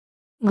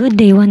Good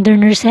day, Wonder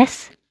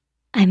Nurses.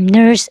 I'm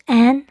Nurse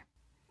Anne.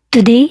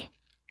 Today,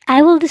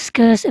 I will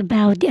discuss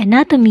about the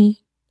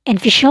anatomy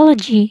and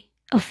physiology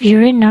of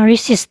urinary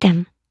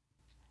system,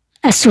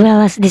 as well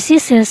as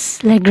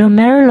diseases like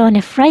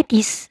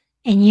glomerulonephritis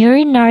and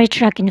urinary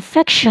tract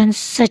infections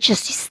such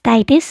as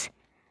cystitis,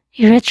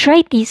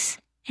 urethritis,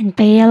 and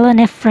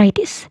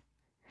pyelonephritis.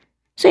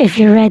 So if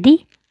you're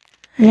ready,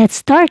 let's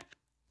start.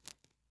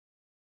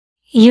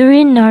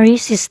 Urinary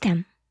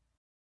system.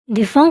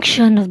 The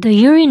function of the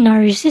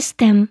urinary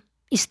system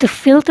is to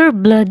filter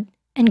blood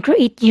and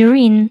create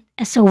urine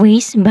as a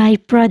waste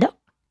byproduct.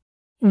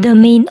 The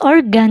main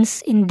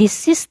organs in this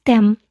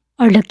system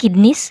are the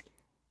kidneys,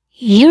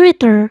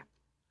 ureter,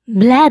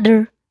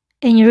 bladder,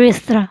 and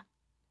urethra.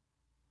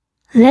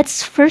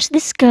 Let's first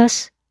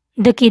discuss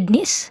the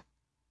kidneys.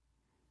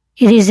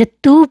 It is a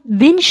two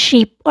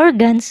bean-shaped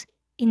organs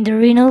in the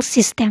renal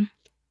system.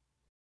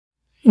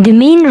 The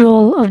main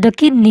role of the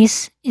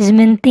kidneys is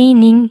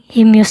maintaining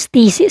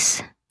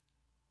homeostasis.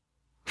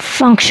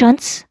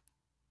 Functions.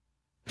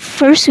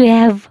 First, we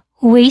have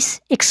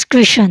waste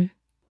excretion.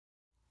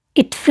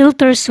 It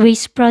filters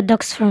waste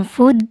products from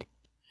food,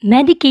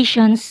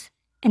 medications,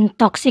 and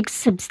toxic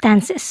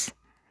substances.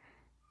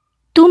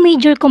 Two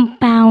major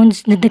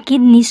compounds that the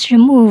kidneys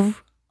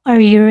remove are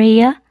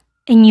urea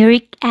and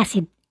uric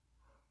acid.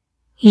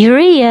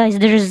 Urea is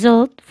the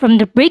result from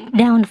the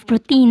breakdown of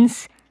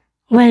proteins,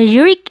 while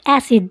uric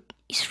acid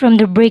is from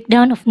the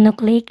breakdown of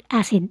nucleic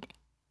acid.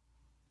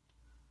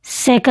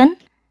 Second,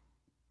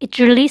 it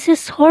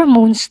releases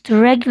hormones to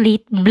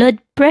regulate blood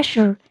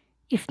pressure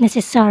if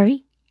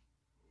necessary.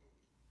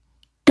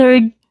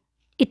 Third,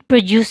 it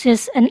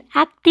produces an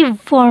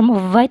active form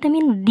of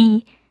vitamin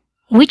D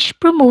which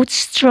promotes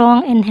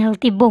strong and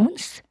healthy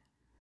bones.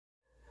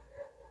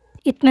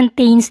 It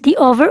maintains the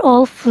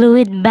overall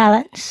fluid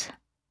balance.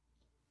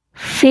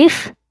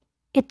 Fifth,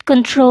 it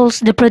controls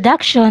the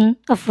production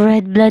of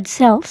red blood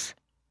cells.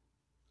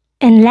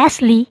 And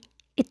lastly,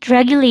 it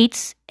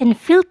regulates and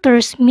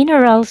filters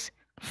minerals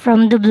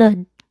from the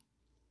blood.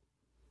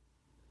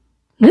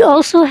 We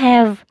also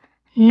have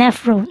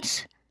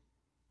nephrons.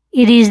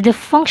 It is the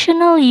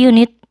functional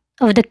unit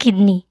of the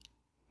kidney.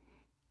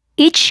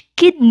 Each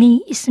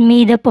kidney is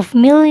made up of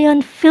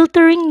million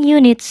filtering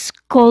units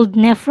called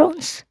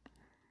nephrons.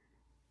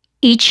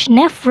 Each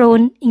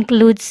nephron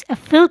includes a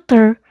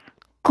filter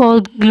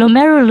called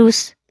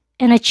glomerulus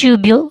and a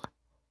tubule.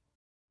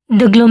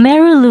 The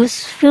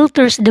glomerulus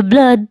filters the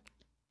blood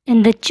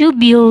and the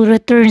tubule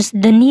returns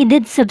the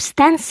needed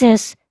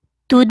substances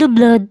to the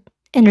blood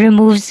and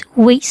removes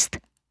waste.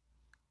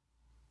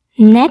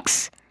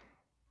 Next,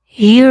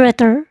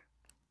 ureter.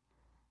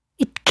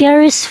 It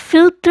carries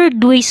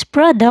filtered waste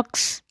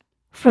products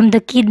from the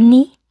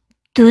kidney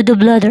to the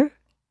bladder.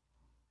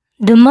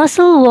 The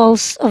muscle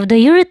walls of the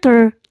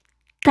ureter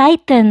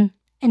tighten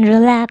and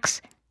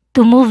relax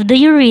to move the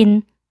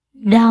urine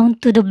down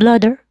to the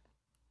bladder.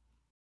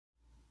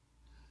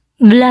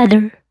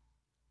 Bladder.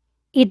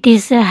 It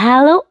is a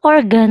hollow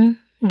organ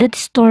that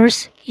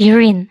stores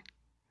urine.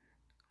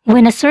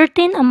 When a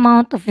certain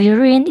amount of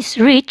urine is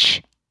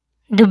reached,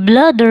 the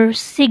bladder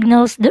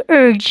signals the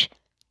urge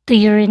to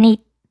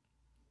urinate.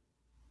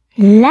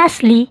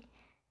 Lastly,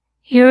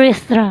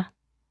 urethra.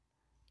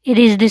 It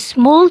is the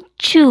small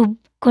tube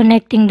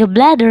connecting the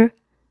bladder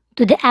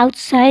to the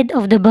outside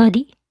of the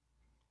body.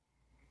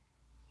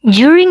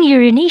 During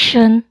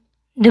urination,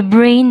 the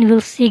brain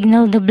will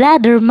signal the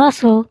bladder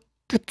muscle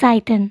to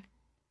tighten.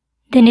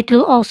 Then it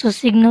will also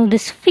signal the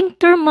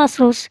sphincter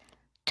muscles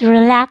to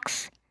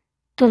relax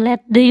to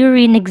let the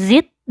urine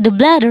exit the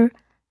bladder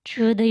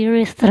through the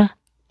urethra.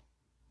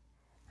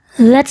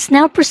 Let's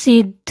now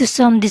proceed to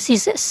some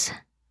diseases.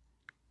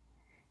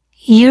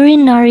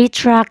 Urinary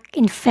tract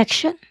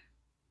infection.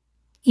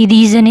 It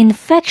is an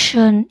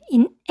infection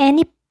in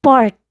any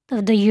part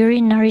of the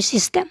urinary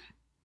system.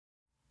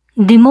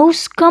 The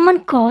most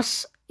common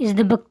cause is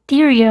the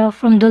bacteria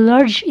from the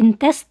large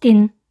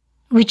intestine,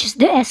 which is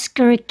the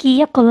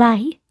Escherichia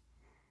coli.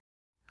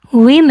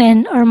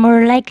 Women are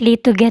more likely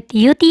to get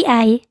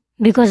UTI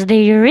because the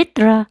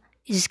urethra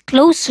is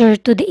closer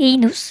to the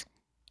anus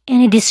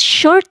and it is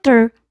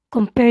shorter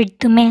compared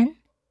to men.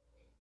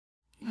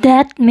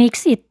 That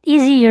makes it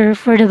easier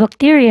for the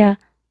bacteria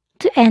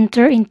to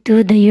enter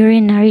into the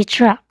urinary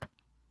tract.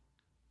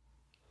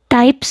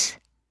 Types.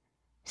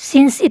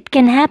 Since it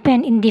can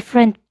happen in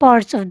different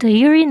parts of the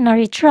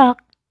urinary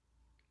tract,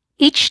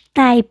 each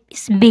type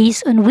is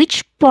based on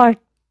which part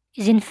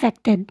is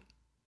infected.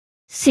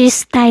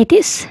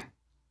 Cystitis.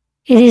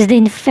 It is the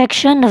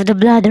infection of the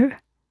bladder.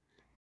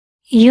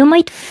 You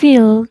might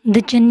feel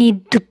that you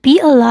need to pee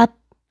a lot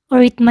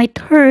or it might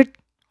hurt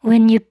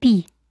when you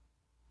pee.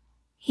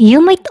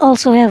 You might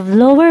also have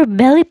lower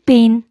belly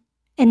pain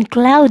and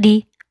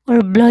cloudy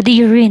or bloody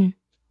urine.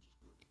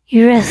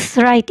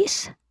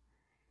 Urethritis.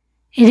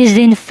 It is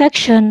the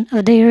infection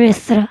of the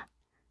urethra.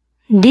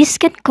 This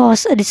can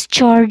cause a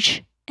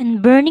discharge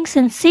and burning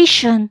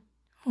sensation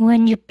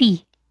when you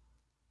pee.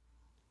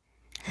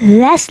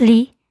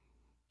 Lastly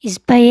is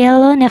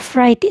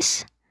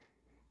pyelonephritis.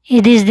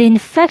 It is the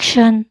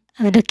infection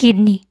of the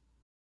kidney.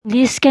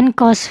 This can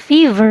cause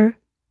fever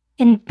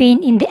and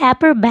pain in the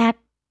upper back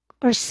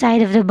or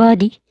side of the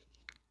body.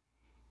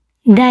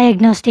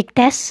 Diagnostic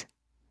tests,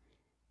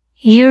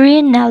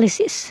 urine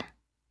analysis,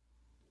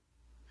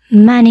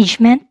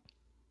 management.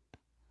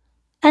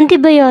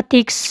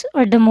 Antibiotics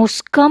are the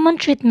most common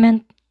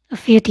treatment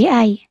of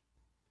UTI.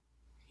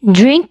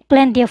 Drink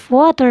plenty of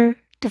water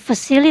to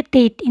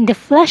facilitate in the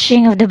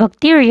flushing of the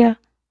bacteria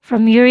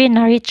from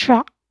urinary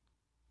tract.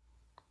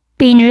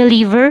 Pain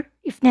reliever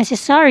if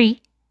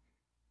necessary,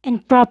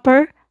 and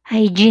proper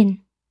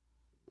hygiene.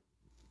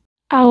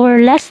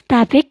 Our last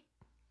topic,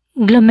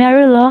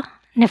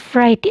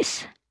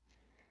 glomerulonephritis.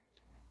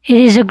 It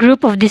is a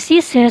group of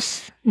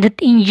diseases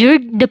that injure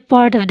the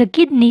part of the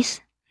kidneys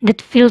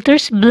that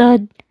filters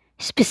blood,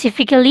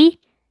 specifically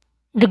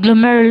the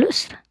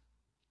glomerulus.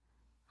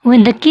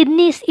 When the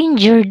kidney is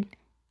injured,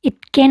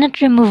 it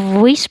cannot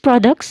remove waste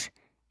products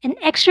and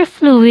extra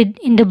fluid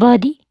in the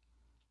body.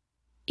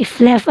 If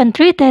left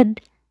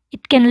untreated,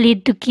 it can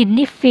lead to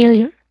kidney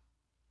failure.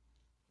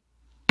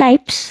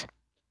 Types: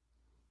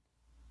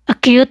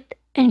 acute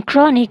and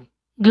chronic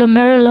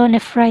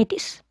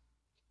glomerulonephritis.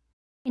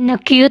 In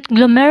acute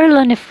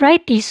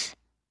glomerulonephritis,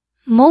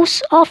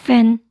 most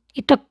often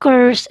it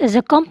occurs as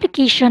a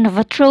complication of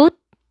a throat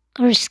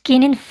or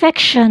skin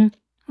infection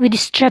with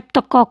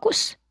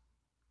streptococcus.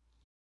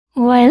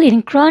 While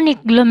in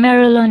chronic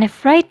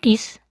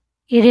glomerulonephritis,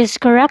 it is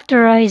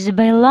characterized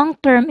by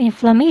long-term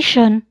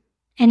inflammation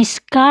and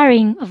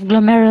scarring of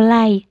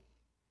glomeruli.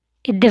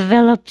 It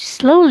develops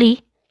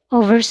slowly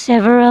over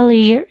several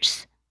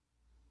years.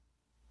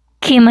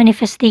 Key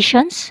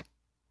manifestations: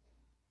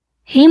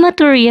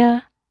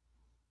 hematuria,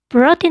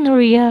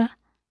 proteinuria,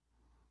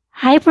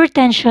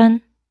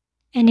 hypertension,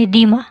 and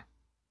edema.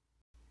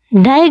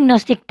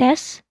 Diagnostic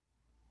tests: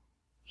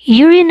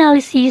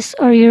 urinalysis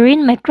or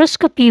urine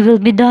microscopy will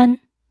be done,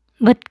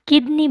 but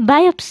kidney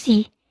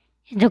biopsy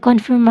is the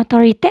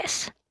confirmatory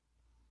test.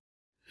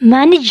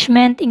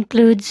 Management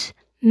includes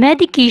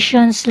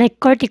medications like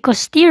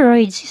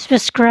corticosteroids is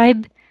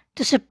prescribed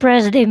to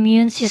suppress the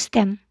immune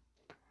system.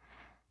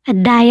 A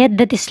diet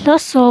that is low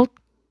salt,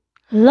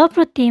 low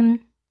protein,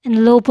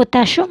 and low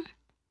potassium.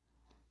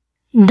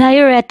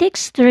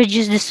 Diuretics to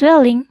reduce the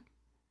swelling,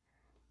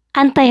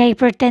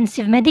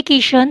 antihypertensive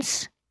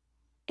medications,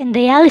 and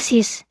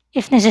dialysis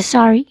if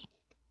necessary.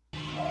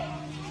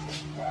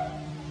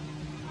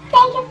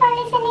 Thank you for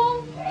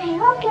listening. I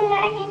hope you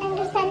learn and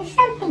understand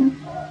something.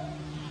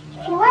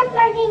 If you want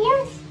more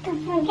videos, don't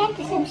forget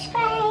to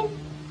subscribe.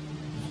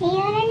 See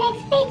you on the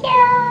next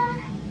video.